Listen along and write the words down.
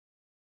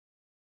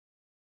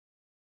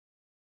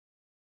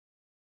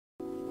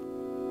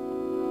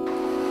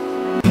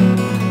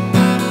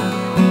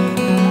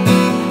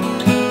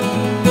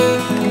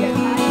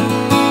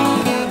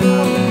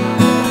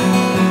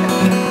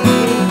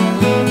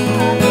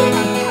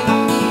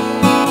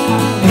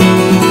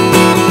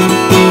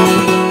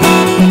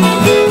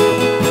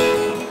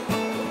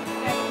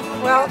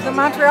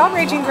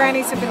Raging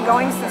Grannies have been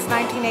going since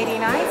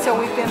 1989, so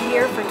we've been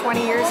here for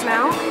 20 years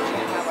now.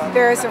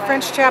 There is a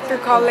French chapter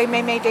called Les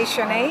Mémés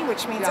Déchaînées,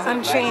 which means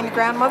unchained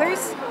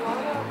grandmothers.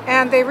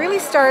 And they really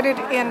started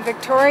in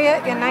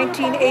Victoria in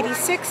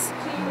 1986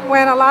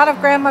 when a lot of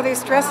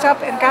grandmothers dressed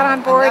up and got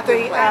on board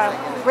the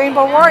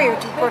Rainbow Warrior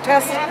to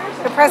protest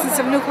the presence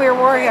of nuclear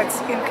warheads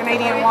in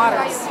Canadian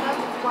waters.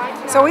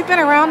 So we've been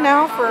around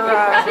now for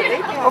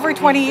over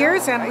 20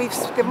 years, and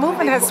the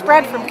movement has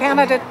spread from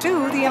Canada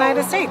to the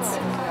United States,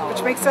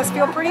 which makes us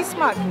feel pretty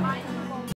smug.